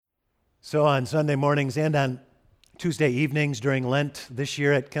So on Sunday mornings and on Tuesday evenings during Lent this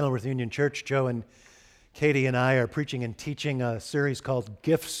year at Kenilworth Union Church, Joe and Katie and I are preaching and teaching a series called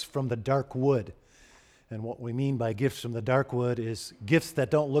Gifts from the Dark Wood. And what we mean by gifts from the dark wood is gifts that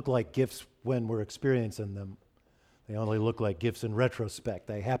don't look like gifts when we're experiencing them. They only look like gifts in retrospect.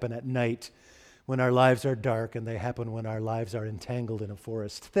 They happen at night when our lives are dark, and they happen when our lives are entangled in a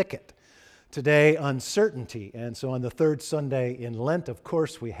forest thicket. Today, uncertainty. And so on the third Sunday in Lent, of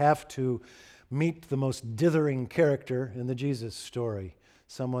course, we have to meet the most dithering character in the Jesus story,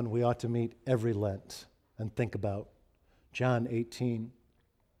 someone we ought to meet every Lent and think about. John 18.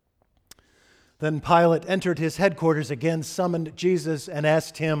 Then Pilate entered his headquarters again, summoned Jesus, and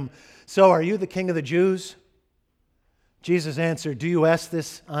asked him, "So are you the king of the Jews?" Jesus answered, "Do you ask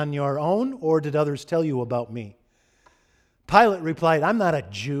this on your own, or did others tell you about me?" Pilate replied, "I'm not a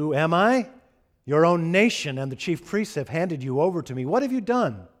Jew, am I? Your own nation and the chief priests have handed you over to me. What have you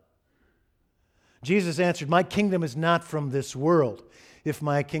done?" Jesus answered, "My kingdom is not from this world. If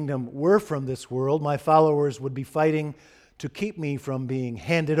my kingdom were from this world, my followers would be fighting to keep me from being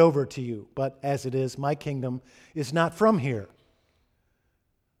handed over to you. But as it is, my kingdom is not from here."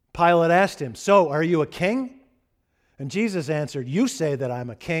 Pilate asked him, "So are you a king?" And Jesus answered, "You say that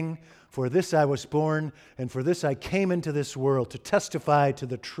I'm a king. For this I was born, and for this I came into this world, to testify to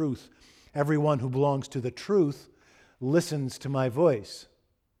the truth. Everyone who belongs to the truth listens to my voice."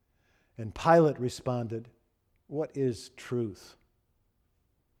 And Pilate responded, "What is truth?"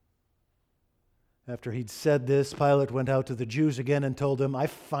 After he'd said this, Pilate went out to the Jews again and told them, "I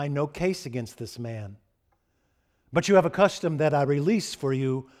find no case against this man. But you have a custom that I release for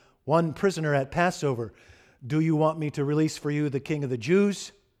you one prisoner at Passover. Do you want me to release for you the king of the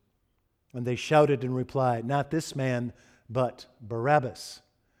Jews?" And they shouted in reply, "Not this man, but Barabbas."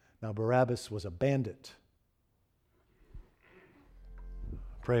 Now Barabbas was a bandit.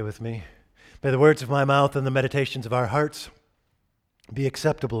 Pray with me. May the words of my mouth and the meditations of our hearts be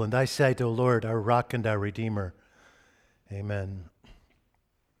acceptable in thy sight, O Lord, our rock and our redeemer. Amen.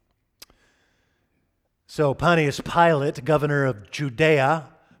 So Pontius Pilate, governor of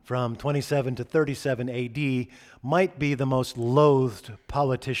Judea from 27 to 37 AD, might be the most loathed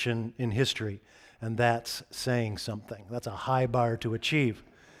politician in history, and that's saying something. That's a high bar to achieve.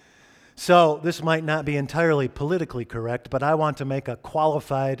 So this might not be entirely politically correct, but I want to make a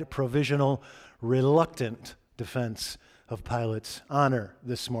qualified, provisional, reluctant defense of Pilate's honor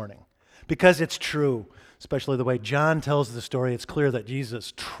this morning. Because it's true, especially the way John tells the story, it's clear that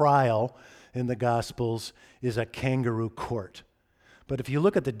Jesus' trial in the Gospels is a kangaroo court. But if you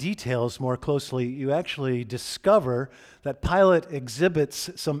look at the details more closely, you actually discover that Pilate exhibits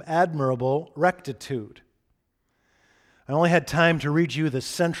some admirable rectitude. I only had time to read you the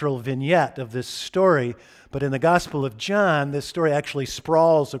central vignette of this story, but in the Gospel of John, this story actually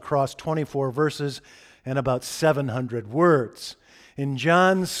sprawls across 24 verses and about 700 words. In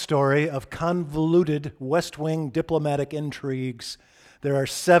John's story of convoluted West Wing diplomatic intrigues, there are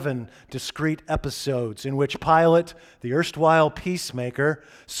 7 discrete episodes in which Pilate, the erstwhile peacemaker,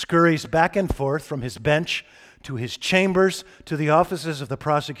 scurries back and forth from his bench to his chambers, to the offices of the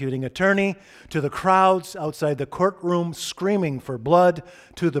prosecuting attorney, to the crowds outside the courtroom screaming for blood,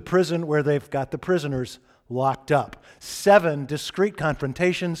 to the prison where they've got the prisoners locked up. 7 discrete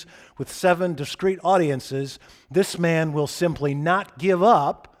confrontations with 7 discrete audiences. This man will simply not give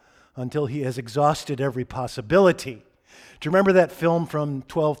up until he has exhausted every possibility. Do you remember that film from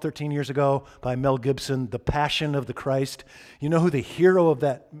 12, 13 years ago by Mel Gibson, The Passion of the Christ? You know who the hero of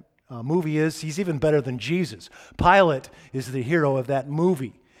that movie is? He's even better than Jesus. Pilate is the hero of that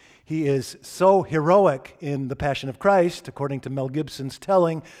movie. He is so heroic in The Passion of Christ, according to Mel Gibson's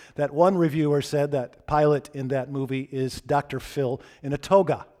telling, that one reviewer said that Pilate in that movie is Dr. Phil in a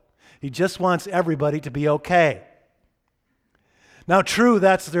toga. He just wants everybody to be okay. Now, true,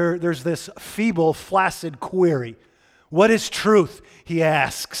 there's this feeble, flaccid query. What is truth, he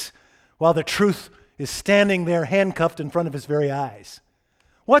asks, while the truth is standing there handcuffed in front of his very eyes.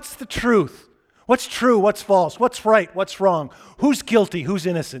 What's the truth? What's true? What's false? What's right? What's wrong? Who's guilty? Who's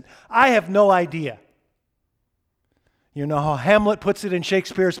innocent? I have no idea. You know how Hamlet puts it in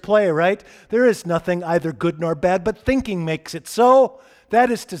Shakespeare's play, right? There is nothing either good nor bad, but thinking makes it so.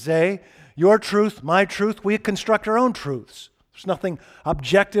 That is to say, your truth, my truth, we construct our own truths. There's nothing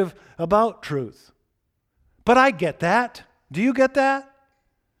objective about truth. But I get that. Do you get that?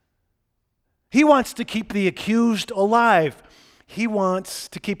 He wants to keep the accused alive. He wants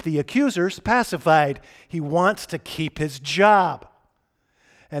to keep the accusers pacified. He wants to keep his job.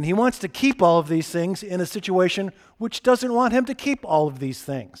 And he wants to keep all of these things in a situation which doesn't want him to keep all of these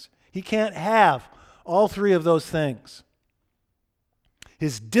things. He can't have all 3 of those things.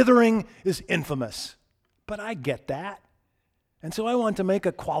 His dithering is infamous. But I get that. And so I want to make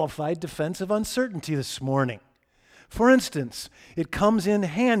a qualified defense of uncertainty this morning. For instance, it comes in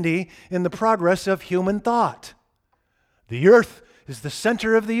handy in the progress of human thought. The earth is the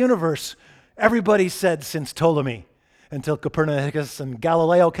center of the universe, everybody said since Ptolemy, until Copernicus and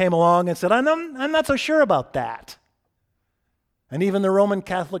Galileo came along and said, I'm not so sure about that. And even the Roman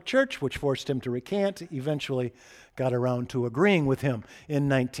Catholic Church, which forced him to recant, eventually got around to agreeing with him in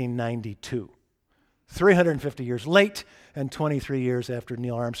 1992. 350 years late and 23 years after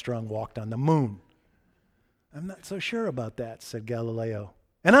Neil Armstrong walked on the moon. I'm not so sure about that, said Galileo.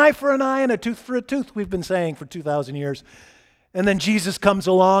 An eye for an eye and a tooth for a tooth, we've been saying for 2,000 years. And then Jesus comes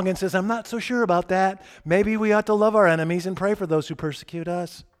along and says, I'm not so sure about that. Maybe we ought to love our enemies and pray for those who persecute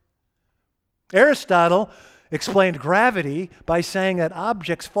us. Aristotle explained gravity by saying that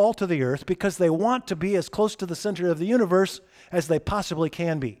objects fall to the earth because they want to be as close to the center of the universe as they possibly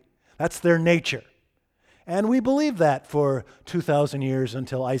can be. That's their nature. And we believed that for 2,000 years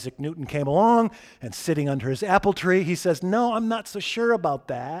until Isaac Newton came along and sitting under his apple tree, he says, no, I'm not so sure about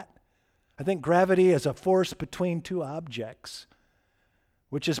that. I think gravity is a force between two objects,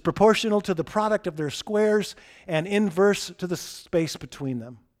 which is proportional to the product of their squares and inverse to the space between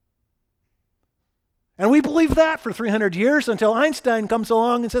them. And we believed that for 300 years until Einstein comes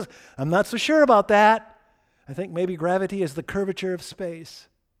along and says, I'm not so sure about that. I think maybe gravity is the curvature of space.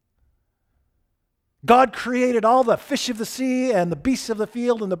 God created all the fish of the sea and the beasts of the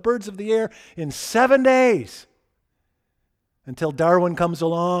field and the birds of the air in 7 days. Until Darwin comes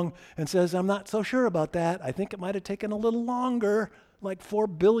along and says, I'm not so sure about that. I think it might have taken a little longer, like 4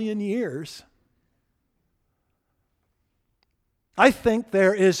 billion years. I think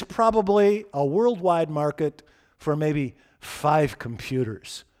there is probably a worldwide market for maybe 5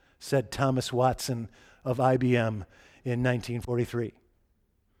 computers, said Thomas Watson of IBM in 1943.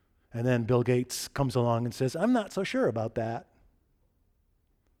 And then Bill Gates comes along and says, I'm not so sure about that.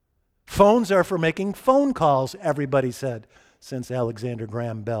 Phones are for making phone calls, everybody said, since Alexander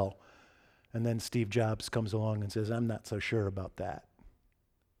Graham Bell. And then Steve Jobs comes along and says, I'm not so sure about that.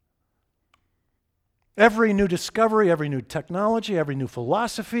 Every new discovery, every new technology, every new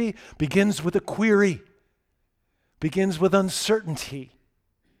philosophy begins with a query, begins with uncertainty.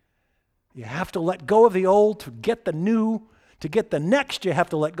 You have to let go of the old to get the new. To get the next, you have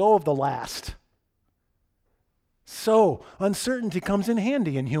to let go of the last. So, uncertainty comes in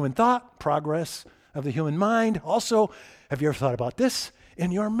handy in human thought, progress of the human mind. Also, have you ever thought about this?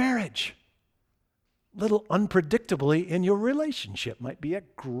 In your marriage. Little unpredictably in your relationship might be a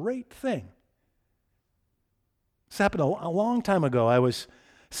great thing. This happened a long time ago. I was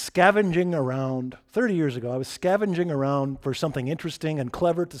scavenging around, 30 years ago, I was scavenging around for something interesting and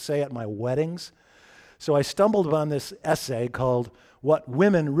clever to say at my weddings. So I stumbled upon this essay called What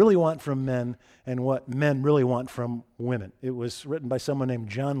Women Really Want from Men and What Men Really Want from Women. It was written by someone named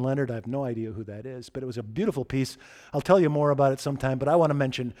John Leonard. I have no idea who that is, but it was a beautiful piece. I'll tell you more about it sometime, but I want to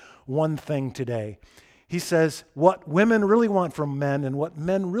mention one thing today. He says, what women really want from men and what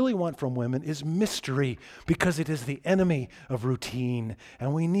men really want from women is mystery because it is the enemy of routine,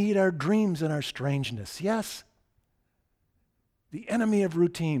 and we need our dreams and our strangeness. Yes? The enemy of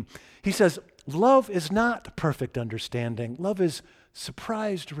routine. He says, love is not perfect understanding. Love is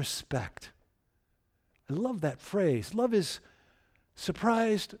surprised respect. I love that phrase. Love is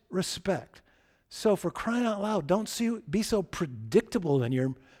surprised respect. So for crying out loud, don't be so predictable in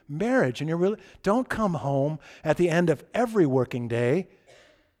your marriage. And don't come home at the end of every working day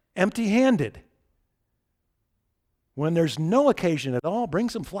empty-handed. When there's no occasion at all, bring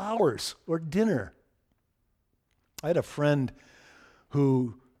some flowers or dinner. I had a friend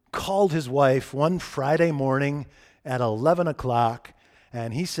who called his wife one Friday morning at 11 o'clock,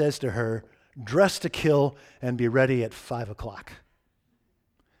 and he says to her, dress to kill and be ready at 5 o'clock.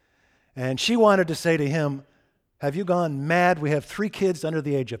 And she wanted to say to him, have you gone mad? We have 3 kids under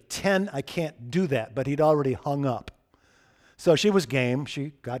the age of 10. I can't do that. But he'd already hung up. So she was game.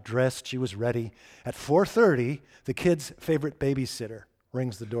 She got dressed. She was ready. At 4:30, the kid's favorite babysitter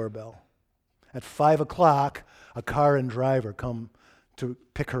rings the doorbell. At 5 o'clock, a car and driver come to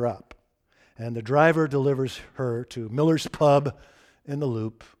pick her up. And the driver delivers her to Miller's Pub in the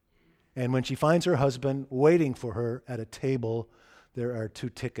Loop. And when she finds her husband waiting for her at a table, there are 2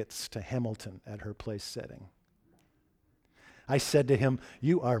 tickets to Hamilton at her place setting. I said to him,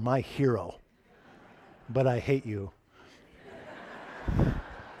 you are my hero, but I hate you.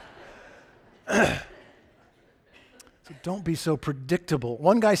 So don't be so predictable.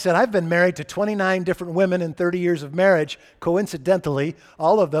 One guy said, I've been married to 29 different women in 30 years of marriage. Coincidentally,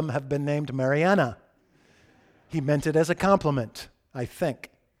 all of them have been named Mariana. He meant it as a compliment. I think.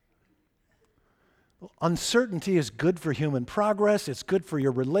 Uncertainty is good for human progress. It's good for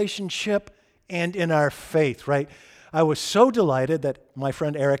your relationship and in our faith, right? I was so delighted that my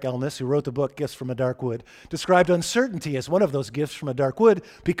friend Eric Elnes, who wrote the book Gifts from a Dark Wood, described uncertainty as one of those gifts from a dark wood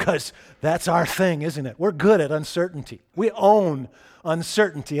because that's our thing, isn't it? We're good at uncertainty. We own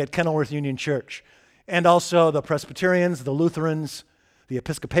uncertainty at Kenilworth Union Church. And also the Presbyterians, the Lutherans, the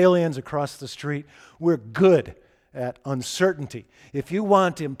Episcopalians across the street. We're good at uncertainty. If you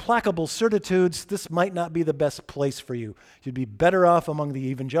want implacable certitudes, this might not be the best place for you. You'd be better off among the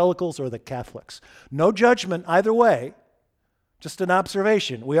evangelicals or the Catholics. No judgment either way, just an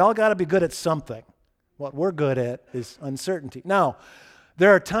observation. We all got to be good at something. What we're good at is uncertainty. Now,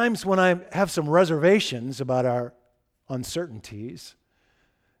 there are times when I have some reservations about our uncertainties.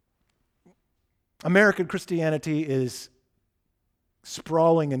 American Christianity is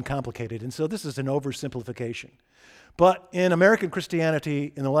sprawling and complicated, and so this is an oversimplification. But in American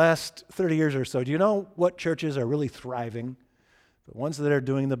Christianity, in the last 30 years or so, do you know what churches are really thriving? The ones that are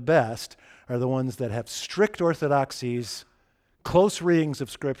doing the best are the ones that have strict orthodoxies, close readings of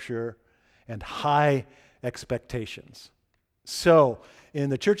Scripture, and high expectations. So, in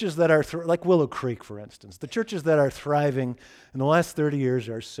the churches that are, like Willow Creek, for instance, the churches that are thriving in the last 30 years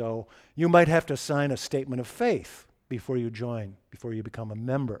or so, you might have to sign a statement of faith before you join, before you become a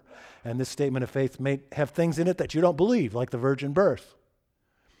member. And this statement of faith may have things in it that you don't believe, like the virgin birth.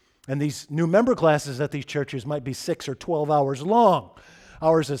 And these new member classes at these churches might be 6 or 12 hours long.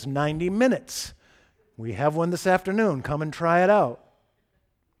 Ours is 90 minutes. We have one this afternoon. Come and try it out.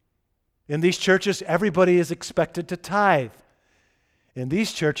 In these churches, everybody is expected to tithe. In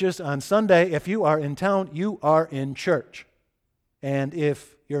these churches, on Sunday, if you are in town, you are in church. And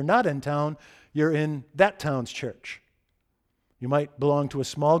if you're not in town, you're in that town's church. You might belong to a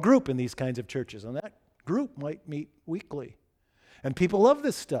small group in these kinds of churches, and that group might meet weekly. And people love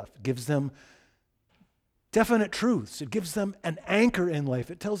this stuff. It gives them definite truths. It gives them an anchor in life.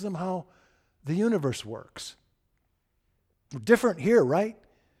 It tells them how the universe works. We're different here, right?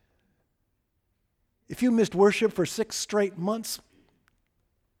 If you missed worship for 6 straight months,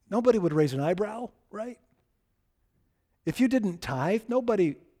 nobody would raise an eyebrow, right? If you didn't tithe,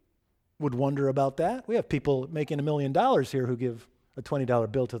 nobody would wonder about that. We have people making $1 million here who give a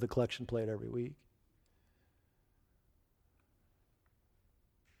 $20 bill to the collection plate every week.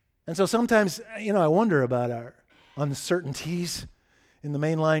 And so sometimes, I wonder about our uncertainties in the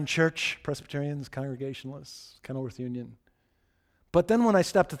mainline church, Presbyterians, Congregationalists, Kenilworth Union. But then when I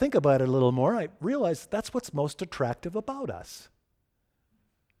stop to think about it a little more, I realize that's what's most attractive about us.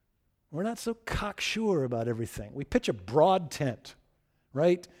 We're not so cocksure about everything. We pitch a broad tent,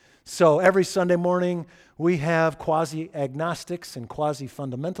 right? So every Sunday morning, we have quasi-agnostics and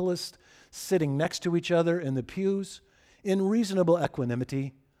quasi-fundamentalists sitting next to each other in the pews in reasonable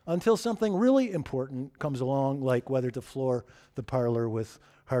equanimity until something really important comes along, like whether to floor the parlor with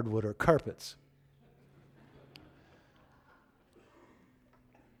hardwood or carpets.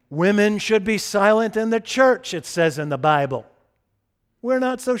 Women should be silent in the church, it says in the Bible. We're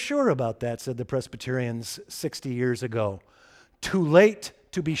not so sure about that, said the Presbyterians 60 years ago. Too late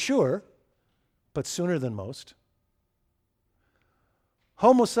to be sure, but sooner than most.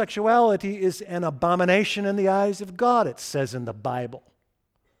 Homosexuality is an abomination in the eyes of God, it says in the Bible.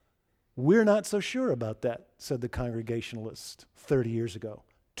 We're not so sure about that, said the Congregationalists 30 years ago.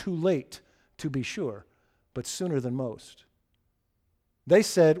 Too late to be sure, but sooner than most. They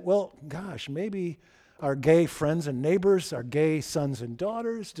said, well, gosh, maybe our gay friends and neighbors, our gay sons and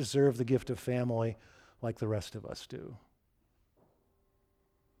daughters deserve the gift of family like the rest of us do.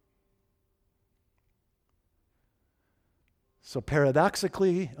 So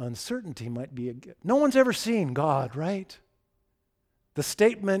paradoxically, uncertainty might be a gift. No one's ever seen God, right? The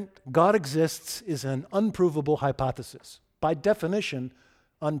statement, God exists, is an unprovable hypothesis. By definition,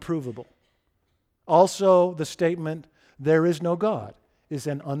 unprovable. Also, the statement, there is no God, is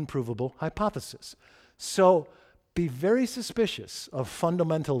an unprovable hypothesis. So be very suspicious of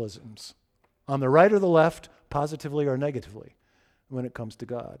fundamentalisms on the right or the left, positively or negatively, when it comes to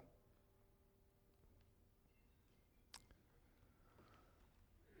God.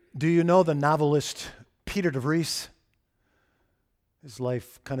 Do you know the novelist Peter de Vries? His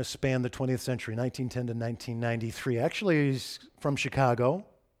life kind of spanned the 20th century, 1910 to 1993. Actually, he's from Chicago.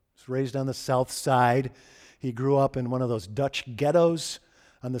 He was raised on the south side. He grew up in one of those Dutch ghettos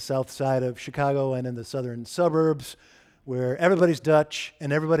on the south side of Chicago and in the southern suburbs where everybody's Dutch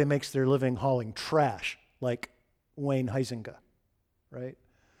and everybody makes their living hauling trash, like Wayne Huizinga, right?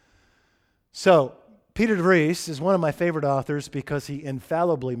 So Peter de Vries is one of my favorite authors because he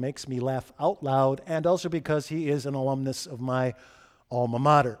infallibly makes me laugh out loud and also because he is an alumnus of my alma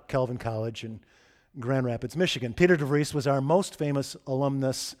mater, Calvin College in Grand Rapids, Michigan. Peter DeVries was our most famous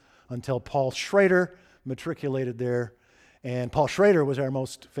alumnus until Paul Schrader matriculated there. And Paul Schrader was our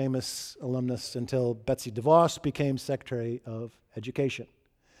most famous alumnus until Betsy DeVos became Secretary of Education.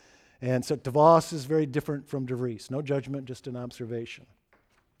 And so DeVos is very different from DeVries. No judgment, just an observation.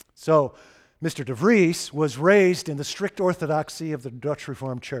 So Mr. DeVries was raised in the strict orthodoxy of the Dutch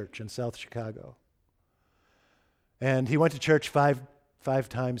Reformed Church in South Chicago. And he went to church five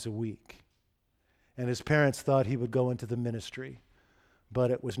times a week. And his parents thought he would go into the ministry,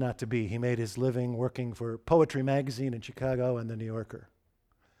 but it was not to be. He made his living working for Poetry Magazine in Chicago and The New Yorker.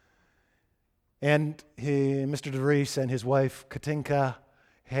 And Mr. DeVries and his wife, Katinka,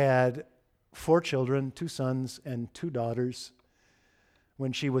 had 4 children, 2 sons and 2 daughters.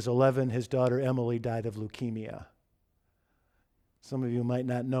 When she was 11, his daughter Emily died of leukemia. Some of you might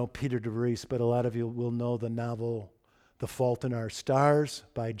not know Peter DeVries, but a lot of you will know the novel The Fault in Our Stars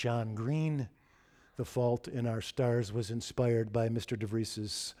by John Green. The Fault in Our Stars was inspired by Mr.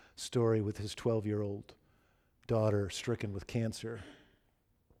 DeVries' story with his 12-year-old daughter stricken with cancer.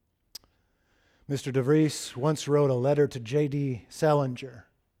 Mr. DeVries once wrote a letter to J.D. Salinger.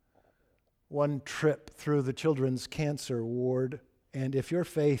 One trip through the children's cancer ward, and if your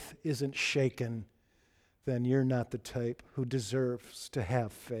faith isn't shaken, then you're not the type who deserves to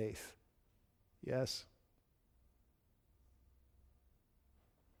have faith. Yes?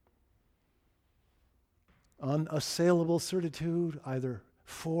 Unassailable certitude, either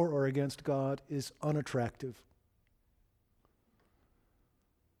for or against God, is unattractive.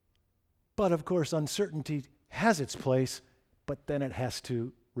 But of course, uncertainty has its place, but then it has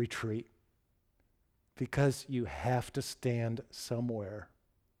to retreat. Because you have to stand somewhere.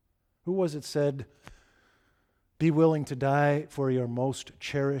 Who was it said, be willing to die for your most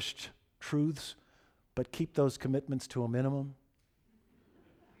cherished truths, but keep those commitments to a minimum?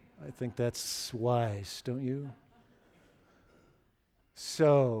 I think that's wise, don't you?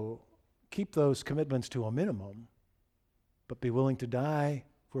 So, keep those commitments to a minimum, but be willing to die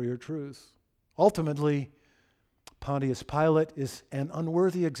for your truth. Ultimately, Pontius Pilate is an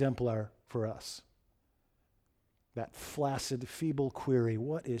unworthy exemplar for us. That flaccid, feeble query,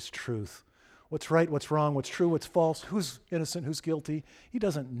 what is truth? What's right, what's wrong, what's true, what's false, who's innocent, who's guilty? He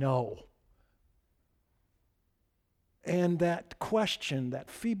doesn't know. And that question, that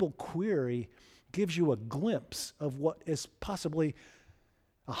feeble query, gives you a glimpse of what is possibly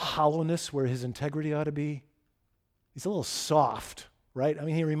a hollowness where his integrity ought to be. He's a little soft, right? I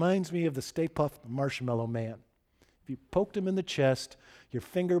mean, he reminds me of the Stay Puft Marshmallow Man. If you poked him in the chest, your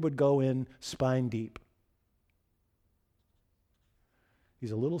finger would go in spine deep. He's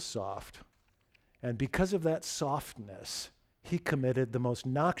a little soft. And because of that softness, he committed the most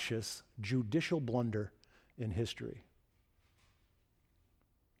noxious judicial blunder in history.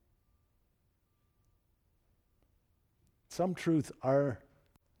 Some truths are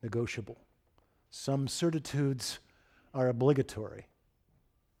negotiable. Some certitudes are obligatory.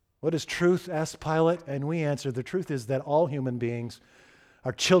 What is truth? Asked Pilate, and we answer, the truth is that all human beings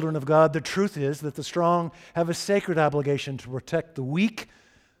are children of God. The truth is that the strong have a sacred obligation to protect the weak,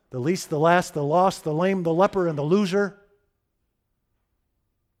 the least, the last, the lost, the lame, the leper, and the loser.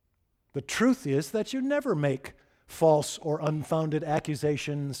 The truth is that you never make false or unfounded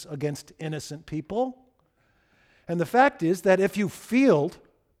accusations against innocent people. And the fact is that if you field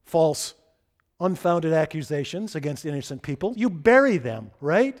false, unfounded accusations against innocent people, you bury them,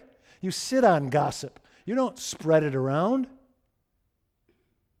 right? You sit on gossip. You don't spread it around.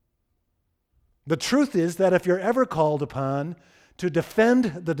 The truth is that if you're ever called upon to defend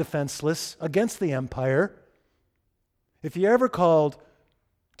the defenseless against the empire, if you're ever called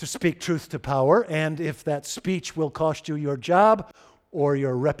to speak truth to power, and if that speech will cost you your job or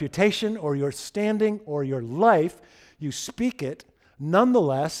your reputation or your standing or your life, you speak it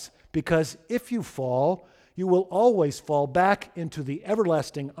nonetheless, because if you fall, you will always fall back into the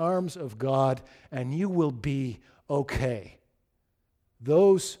everlasting arms of God, and you will be okay.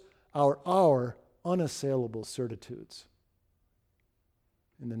 Those are our unassailable certitudes.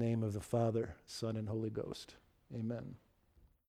 In the name of the Father, Son, and Holy Ghost, amen.